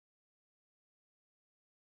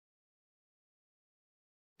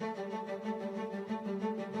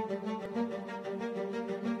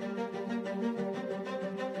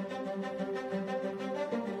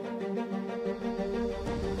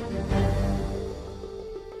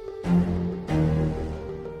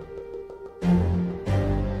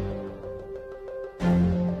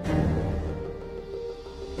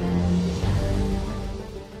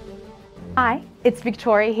Hi, it's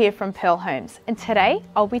Victoria here from Pearl Homes, and today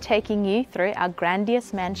I'll be taking you through our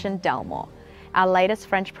grandiose mansion Delmore, our latest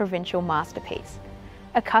French Provincial masterpiece.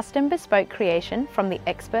 A custom bespoke creation from the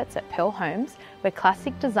experts at Pearl Homes, where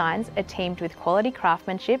classic designs are teamed with quality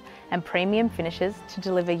craftsmanship and premium finishes to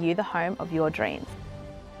deliver you the home of your dreams.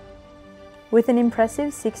 With an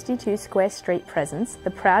impressive 62 square street presence,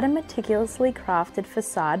 the proud and meticulously crafted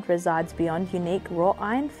facade resides beyond unique wrought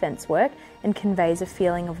iron fence work and conveys a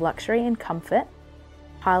feeling of luxury and comfort,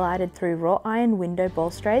 highlighted through wrought iron window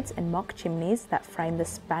balustrades and mock chimneys that frame the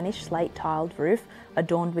Spanish slate tiled roof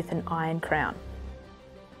adorned with an iron crown.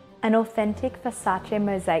 An authentic Versace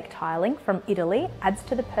mosaic tiling from Italy adds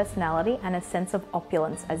to the personality and a sense of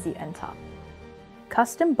opulence as you enter.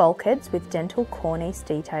 Custom bulkheads with dental cornice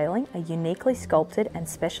detailing are uniquely sculpted and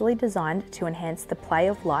specially designed to enhance the play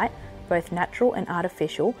of light, both natural and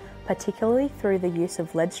artificial, particularly through the use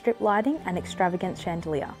of LED strip lighting and extravagant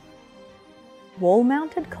chandelier.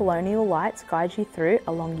 Wall-mounted colonial lights guide you through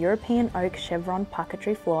along European oak chevron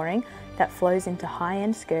parquetry flooring that flows into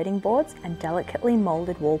high-end skirting boards and delicately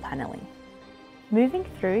moulded wall panelling. Moving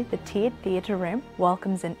through the tiered theatre room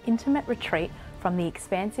welcomes an intimate retreat from the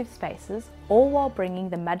expansive spaces, all while bringing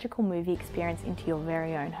the magical movie experience into your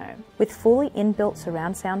very own home. With fully inbuilt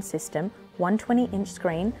surround sound system, 120-inch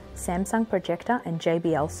screen, Samsung projector and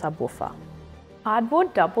JBL subwoofer.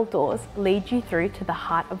 Hardboard double doors lead you through to the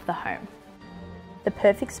heart of the home. The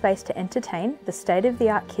perfect space to entertain, the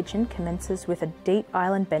state-of-the-art kitchen commences with a deep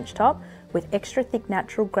island benchtop with extra thick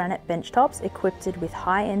natural granite benchtops equipped with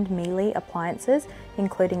high-end Miele appliances,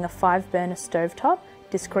 including a 5-burner stovetop,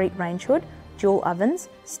 discreet range hood, dual ovens,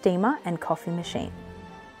 steamer and coffee machine.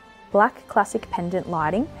 Black classic pendant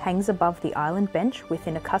lighting hangs above the island bench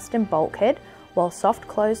within a custom bulkhead, while soft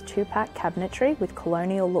closed 2-pack cabinetry with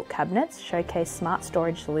colonial look cabinets showcase smart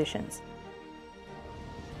storage solutions.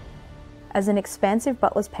 As an expansive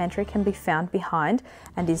butler's pantry can be found behind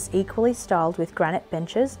and is equally styled with granite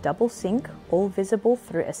benches, double sink, all visible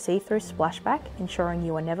through a see-through splashback, ensuring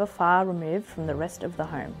you are never far removed from the rest of the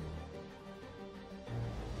home.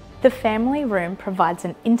 The family room provides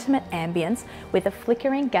an intimate ambience with a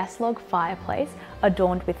flickering gas log fireplace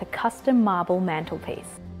adorned with a custom marble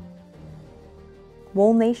mantelpiece.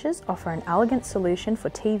 Wall niches offer an elegant solution for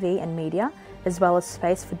TV and media, as well as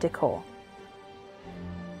space for decor.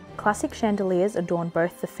 Classic chandeliers adorn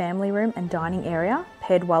both the family room and dining area,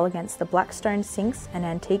 paired well against the black stone sinks and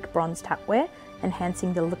antique bronze tapware,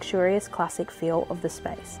 enhancing the luxurious classic feel of the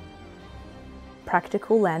space.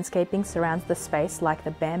 Practical landscaping surrounds the space like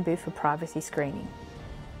the bamboo for privacy screening.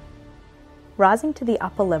 Rising to the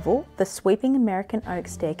upper level, the sweeping American oak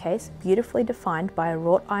staircase, beautifully defined by a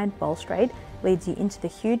wrought iron balustrade, leads you into the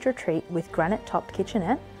huge retreat with granite-topped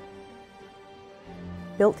kitchenette,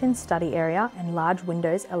 built-in study area and large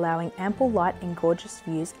windows allowing ample light and gorgeous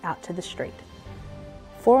views out to the street.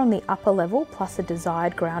 4 on the upper level plus a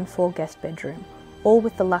desired ground floor guest bedroom, all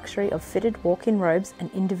with the luxury of fitted walk-in robes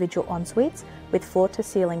and individual ensuites with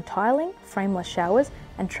floor-to-ceiling tiling, frameless showers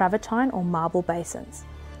and travertine or marble basins.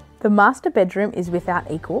 The master bedroom is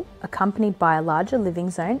without equal, accompanied by a larger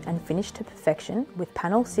living zone and finished to perfection with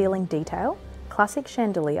panel ceiling detail, classic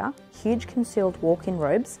chandelier, huge concealed walk-in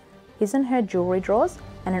robes, his and her jewellery drawers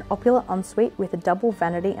and an opulent ensuite with a double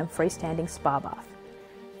vanity and freestanding spa bath.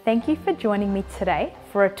 Thank you for joining me today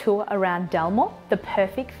for a tour around Delmore, the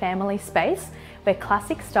perfect family space where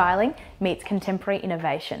classic styling meets contemporary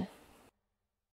innovation.